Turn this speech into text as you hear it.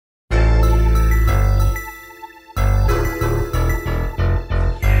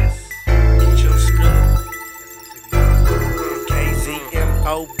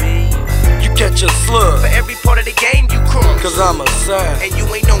OB, you catch a slug. For every part of the game you cross, cause I'm a son, and you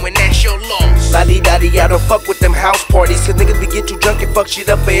ain't knowing that's your loss. Ladi-dadi, I don't fuck with them house parties, cause niggas be get too drunk and fuck shit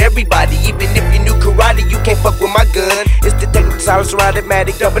up for everybody. Even if you knew karate, you can't fuck with my gun. It's the technical silence or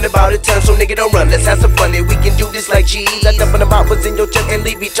automatic, dumping about a ton. So nigga don't run, let's have some fun and we can do this like cheese. I dumping them out what's in your chest and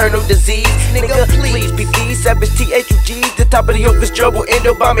leave eternal disease. Nigga, please, PP, savage, T-H-U-G. The top of the hill is trouble,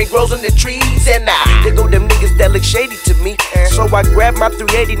 endo bombing grows on the trees. And there go them niggas that look shady to me. So I grabbed my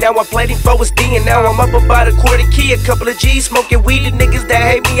 380, now I'm plating for a D. And now I'm up about a quarter key, a couple of G's, smoking weed. The niggas that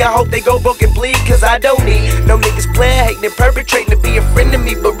hate me, I hope they go broke and bleed, cause I don't need no niggas playing, hating and perpetrating to be a friend of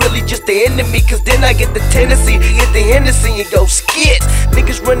me, but really just the enemy. Cause then I get the tendency to hit the Hennessy and go skits.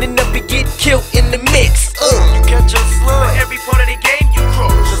 Niggas running up and get killed in the mix. You catch a slug. For every part of the game you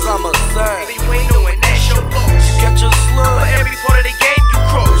cross, cause I'm a son, and you ain't knowing that's your loss. You catch a slug. For every part of the game you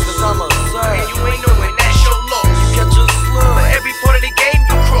cross, cause I'm a son, and you ain't knowing that's your loss. You catch a slug. For every part of the game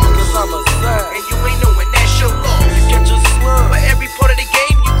you cross, cause I'm a son, and you ain't knowing that's your loss. You catch a slug. For every part of the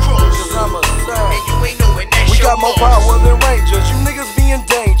game you cross, cause I'm a son, and you ain't knowing that's we your got more loss. power than Rangers, you niggas be in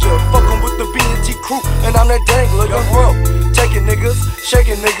danger. Fucking with the B&T crew, and I'm that dangler, young bro. Taking niggas,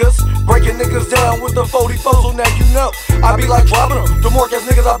 shaking niggas, breaking niggas down with the 44, so now you know. I be like dropping them, the more gas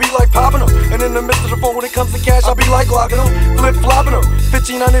niggas I be like popping them. And in the midst of the phone when it comes to cash, I be like locking them, flip flopping them,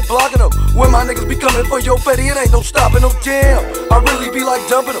 1500 blocking them. When my niggas be coming for your fatty, it ain't no stopping them, damn. I really be like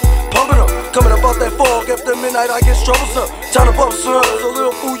dumping them, pumping them, coming up out that fog after midnight I get troublesome. Time to bump some, a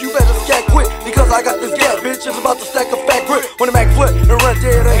little fool, you better scat quick, because I got this gat, bitch, it's about to stack a fat grip. When the Mac flip and run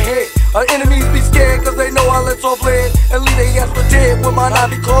dead ahead, our enemies be scared, cause they know I let off lead and leave they ass for dead. When mine I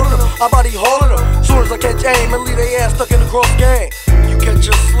be calling them, I body hauling them. Soon as I catch aim and leave they ass stuck in the cross game. You catch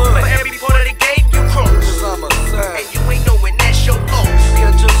a slug. For every part of the game you cross, cause I'm a son, and you ain't knowing that's your loss. You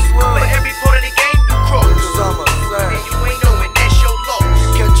catch a slug. For every part of the game you cross, cause I'm a son, and you ain't knowing that's your loss.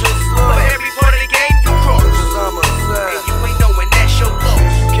 You catch a slug. For every part of the game you cross, cause I'm a son, and you ain't knowing that's your loss.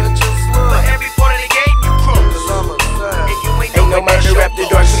 You catch a slug. For every part of the game you cross, cause I'm a son, and you ain't ain't no knowing that's murder your after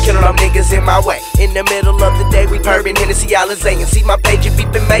loss. dark, we killing all niggas in my way. In the middle of the day, we purring Hennessy, Alizé, and see my page, it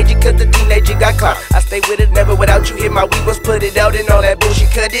beeping major, cause the teenager got caught. I stay with it, never without you. Hit my weed, was put it out, and all that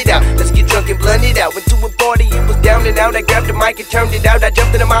bullshit, cut it out. Let's get drunk and blunt it out. Went to a party, it was down and out. I grabbed the mic and turned it out. I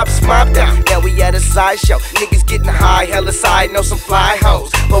jumped in the mob, smopped out. Now we at a sideshow. Niggas getting high, hella side, know some fly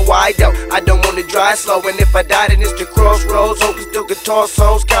hoes. But why though? I don't wanna drive slow, and if I die, then it's the crossroads. Hope it's still guitar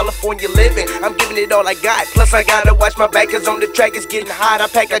songs, California living. I'm giving it all I got. Plus I gotta watch my back, cause on the track it's getting hot. I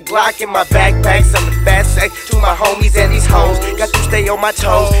pack a Glock in my backpack, something fast sack to my homies and these hoes. Got to stay on my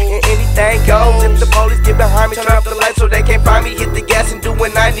toes, and anything goes. If the police get behind me, turn off the lights so they can't find me. Hit the gas and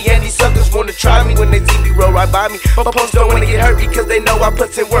doing 90, and these suckers wanna try me when they see me roll right by me. But punks don't wanna get hurt because they know I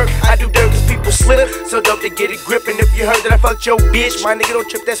put in work. I do dirt cause people slip, so dope to get it gripping. If you heard that I fucked your bitch, my nigga don't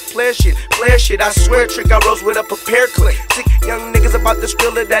trip, that's player shit. Player shit, I swear, trick, I rose with a prepared click. Sick young niggas about to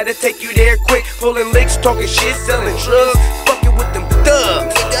spill it, that'll take you there quick. Pulling licks, talking shit, selling drugs, fucking with them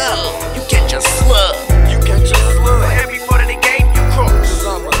thugs. You catch a slug. You catch a slug.